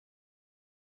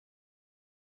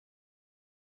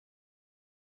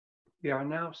We are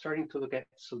now starting to look at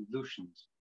solutions.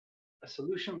 A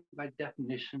solution, by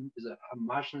definition, is a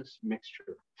homogeneous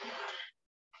mixture.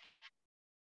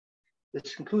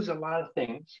 This includes a lot of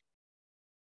things.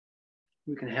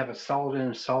 We can have a solid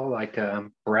in a solid like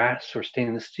brass or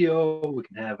stainless steel. We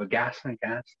can have a gas in a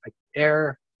gas like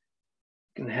air.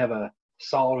 We can have a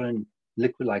solid and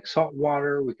liquid like salt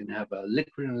water. We can have a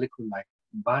liquid and liquid like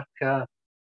vodka.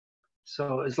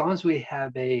 So as long as we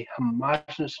have a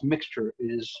homogeneous mixture, it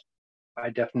is by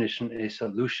definition a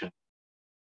solution.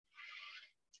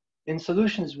 In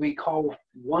solutions, we call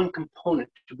one component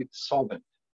to be the solvent.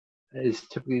 That is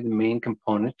typically the main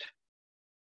component.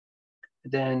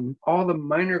 Then all the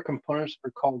minor components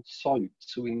are called solutes.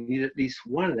 So we need at least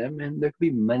one of them, and there could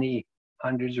be many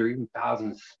hundreds or even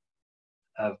thousands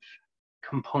of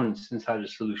components inside a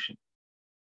solution.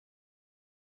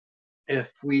 If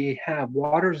we have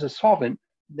water as a solvent,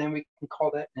 then we can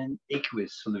call that an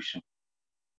aqueous solution.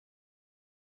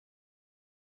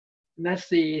 And that's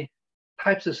the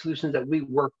types of solutions that we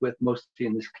work with mostly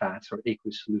in this class, are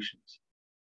aqueous solutions.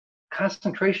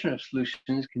 Concentration of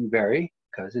solutions can vary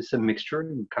because it's a mixture,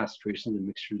 and concentrations of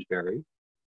mixtures vary.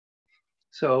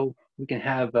 So we can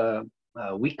have a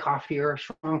weak coffee or a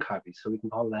strong coffee. So we can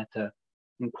call that,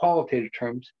 in qualitative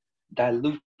terms,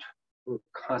 dilute or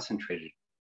concentrated.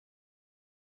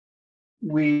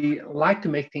 We like to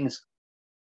make things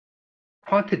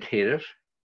quantitative,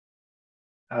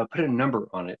 put a number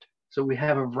on it. So we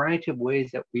have a variety of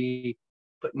ways that we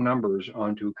put numbers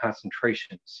onto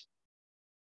concentrations.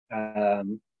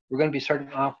 We're going to be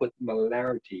starting off with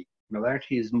molarity.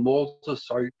 Molarity is moles of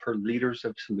solute per liters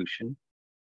of solution.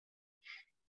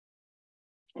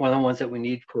 One of the ones that we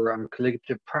need for our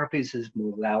colligative properties is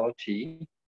molality.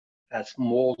 That's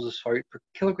moles of solute per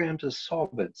kilograms of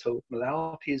solvent. So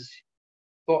molality is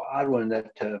a little odd one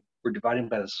that we're dividing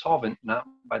by the solvent, not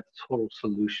by the total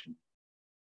solution.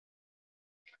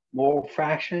 Mole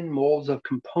fraction, moles of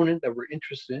component that we're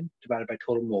interested in, divided by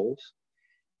total moles.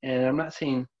 And I'm not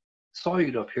saying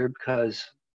solute up here because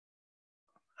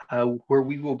where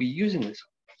we will be using this,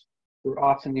 we're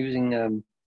often using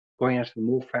going after the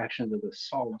mole fraction of the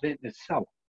solvent itself.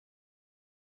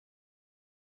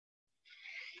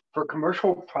 For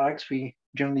commercial products, we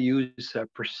generally use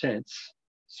percents.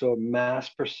 So mass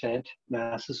percent,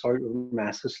 mass of solute over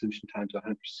mass of solution times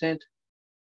 100%.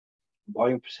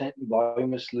 Volume percent,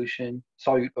 volume of solution,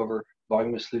 solute over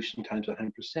volume of solution times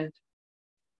 100%.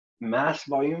 Mass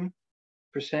volume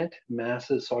percent, mass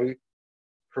of solute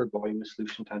per volume of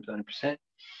solution times 100%.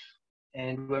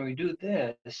 And when we do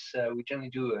this, we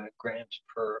generally do grams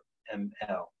per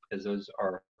ml, because those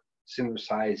are similar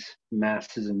size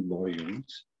masses and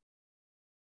volumes.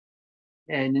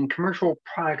 And in commercial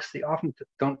products, they often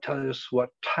don't tell us what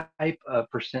type of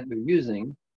percent they're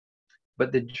using,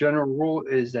 but the general rule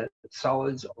is that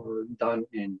solids are done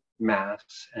in mass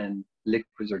and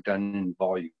liquids are done in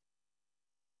volume.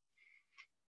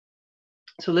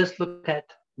 So let's look at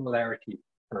molarity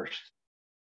first.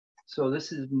 So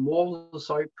this is moles of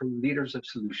solute per liters of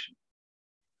solution.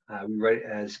 We write it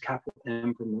as capital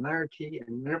M for molarity,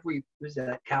 and whenever we use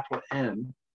that capital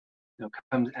M,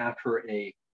 comes after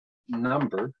a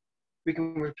number, we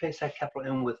can replace that capital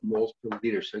M with moles per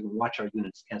liter, so we can watch our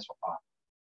units cancel off.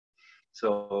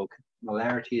 So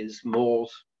molarity is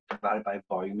moles divided by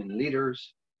volume in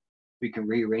liters. We can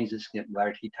rearrange this and get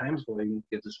molarity times volume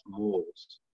gives us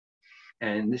moles.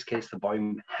 And in this case, the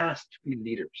volume has to be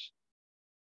liters.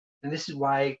 And this is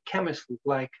why chemists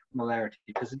like molarity,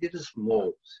 because it gives us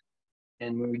moles.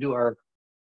 And when we do our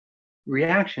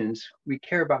reactions, we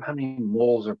care about how many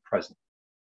moles are present.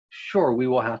 Sure, we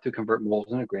will have to convert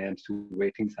moles into grams to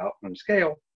weigh things out on a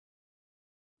scale,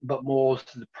 but moles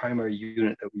is the primary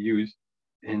unit that we use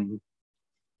in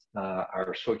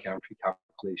our stoichiometry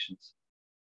calculations.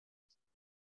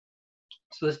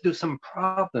 So let's do some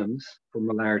problems for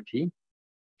molarity.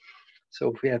 So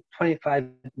if we have 25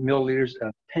 milliliters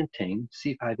of pentane,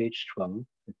 C5H12,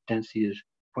 the density is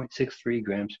 0.63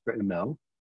 grams per ml.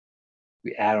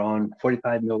 We add on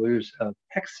 45 milliliters of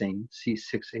hexane,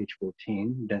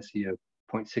 C6H14, density of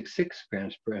 0.66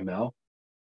 grams per ml.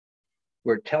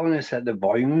 We're telling us that the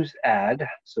volumes add,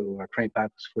 so our 25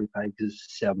 plus 45 is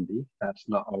 70. That's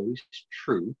not always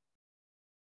true.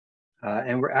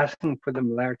 And we're asking for the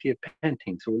molarity of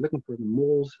pentane. So we're looking for the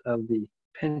moles of the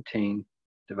pentane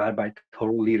divided by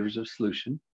total liters of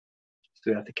solution.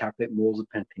 So we have to calculate moles of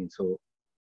pentane. So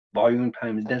volume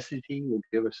times density will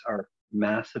give us our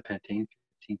mass of pentane,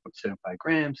 15.75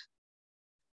 grams,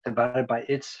 divided by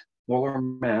its molar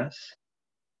mass,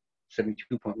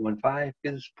 72.15,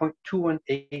 gives us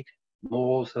 0.218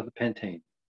 moles of the pentane.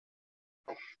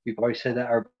 We've already said that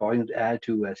our volume to add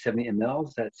to 70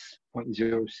 mLs, that's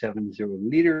 0.070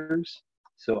 liters.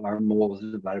 So our moles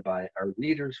divided by our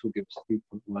liters will give us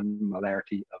 3.1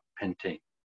 molarity of pentane.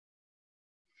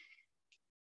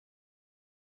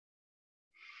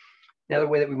 The other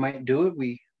way that we might do it,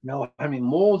 we know how many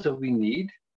moles that we need,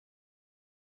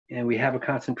 and we have a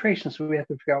concentration, so we have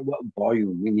to figure out what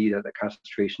volume we need at that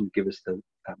concentration to give us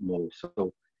that mole.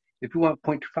 So if we want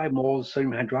 0.25 moles of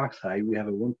sodium hydroxide, we have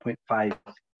a 1.5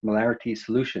 molarity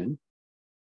solution.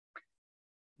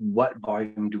 What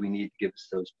volume do we need to give us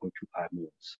those 0.25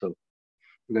 moles? So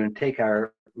we're going to take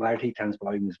our molarity times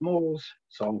volume as moles,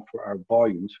 solve for our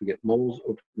volumes. We get moles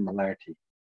over molarity.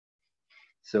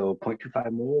 So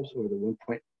 0.25 moles over the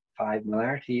 1.5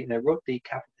 molarity, and I wrote the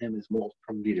capital M as moles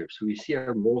per liter. So we see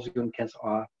our moles are going to cancel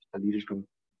off, the liters are going to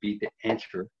be the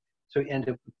answer. So we end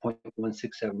up with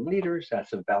 0.167 liters.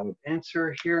 That's a valid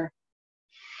answer here.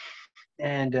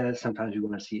 And sometimes we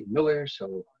want to see it in milliliters,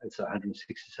 so it's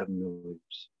 167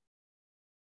 milliliters.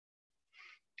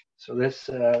 So let's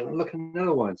look at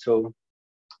another one. So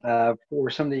for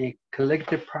some of the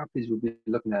collective properties we'll be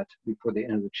looking at before the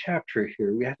end of the chapter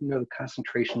here, we have to know the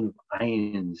concentration of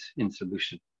ions in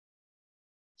solution.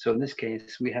 So in this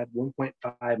case, we have 1.5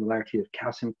 molarity of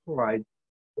calcium chloride.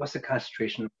 What's the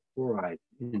concentration of chloride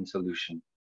in solution?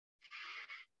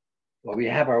 Well, we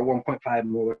have our 1.5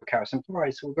 molar calcium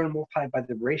chloride, so we're going to multiply by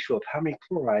the ratio of how many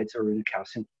chlorides are in the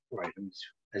calcium chloride. And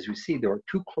as we see, there are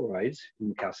 2 chlorides in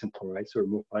the calcium chloride, so we're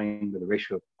multiplying by the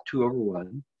ratio of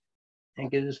 2/1,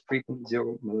 and gives us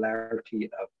 3.0 molarity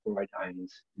of chloride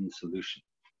ions in solution.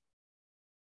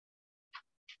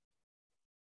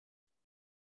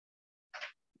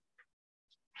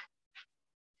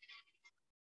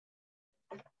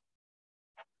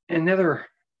 Another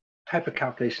type of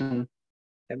calculation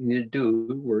that we need to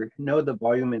do, we know the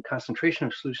volume and concentration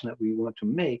of solution that we want to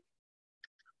make.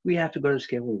 We have to go to the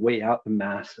scale and weigh out the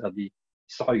mass of the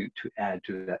solute to add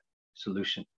to that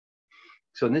solution.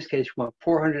 So in this case, we want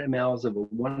 400 mLs of a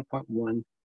 1.1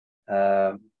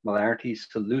 molarity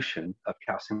solution of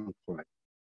calcium chloride.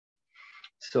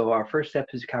 So our first step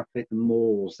is to calculate the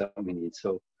moles that we need.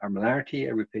 So our molarity,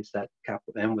 I replace that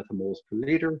capital M with the moles per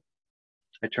liter.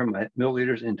 I turn my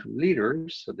milliliters into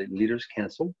liters, so the liters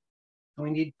cancel. And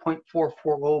we need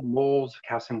 0.440 moles of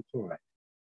calcium chloride.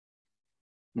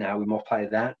 Now we multiply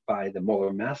that by the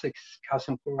molar mass of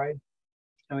calcium chloride,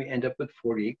 and we end up with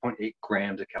 48.8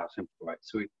 grams of calcium chloride.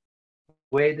 So we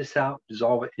weigh this out,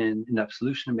 dissolve it in enough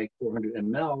solution to make 400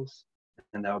 mLs,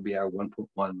 and that will be our 1.1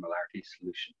 molarity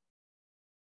solution.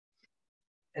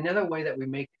 Another way that we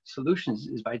make solutions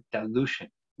is by dilution.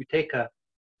 We take a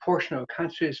portion of a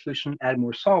concentrated solution, add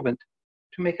more solvent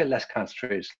to make a less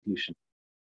concentrated solution.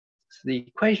 So the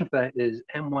equation for that is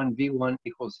M1V1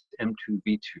 equals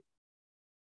M2V2.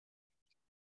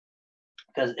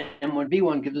 Because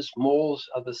M1V1 gives us moles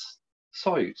of the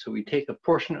solute. So we take a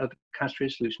portion of the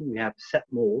concentrated solution, we have set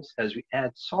moles. As we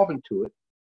add solvent to it,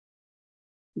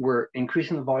 we're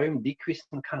increasing the volume, decreasing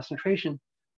the concentration,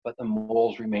 but the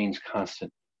moles remains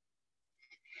constant.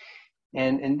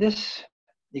 And in this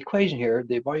equation here,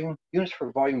 the volume units for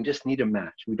volume just need a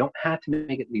match. We don't have to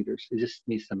make it liters, it just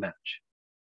needs to match.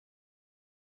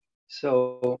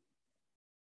 So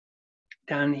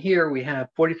down here we have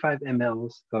 45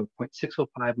 mLs of 0.605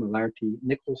 molarity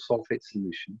nickel sulfate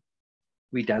solution.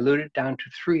 We dilute it down to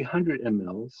 300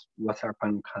 mLs. What's our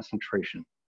final concentration?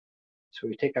 So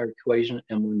we take our equation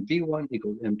M1V1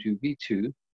 equals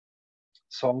M2V2,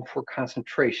 solve for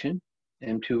concentration,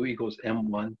 M2 equals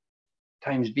M1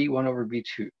 times V1 over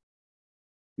V2.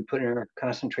 We put in our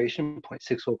concentration,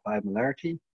 0.605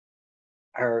 molarity.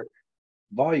 Our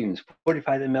volume is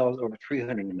 45 mLs over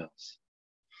 300 mLs.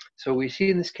 So we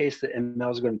see in this case that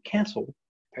mLs are going to cancel.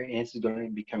 Our answer is going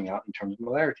to be coming out in terms of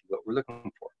molarity, what we're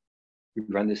looking for. We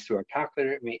run this through our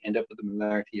calculator, and we end up with a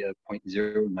molarity of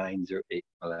 0.0908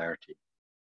 molarity.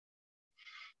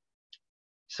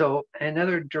 So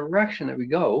another direction that we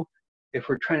go, if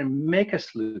we're trying to make a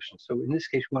solution, so in this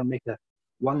case, we want to make a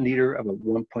 1 liter of a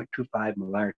 1.25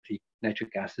 molarity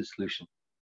nitric acid solution.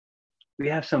 We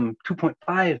have some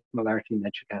 2.5 molarity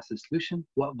nitric acid solution.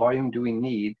 What volume do we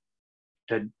need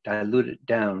to dilute it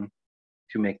down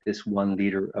to make this 1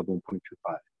 liter of 1.25?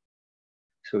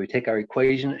 So we take our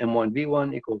equation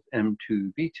M1V1 equals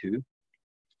M2V2,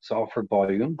 solve for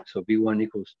volume. So V1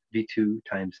 equals V2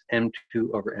 times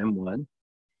M2 over M1.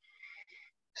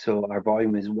 So our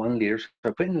volume is 1 liter. So I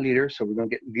put in liters, so we're going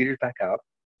to get liters back out.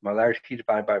 Molarity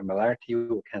divided by molarity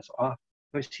will cancel off.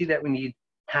 We see that we need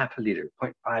half a liter,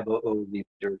 0.500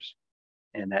 liters.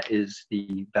 And that is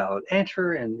the valid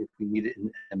answer. And if we need it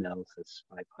in mLs, that's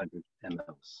 500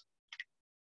 mLs.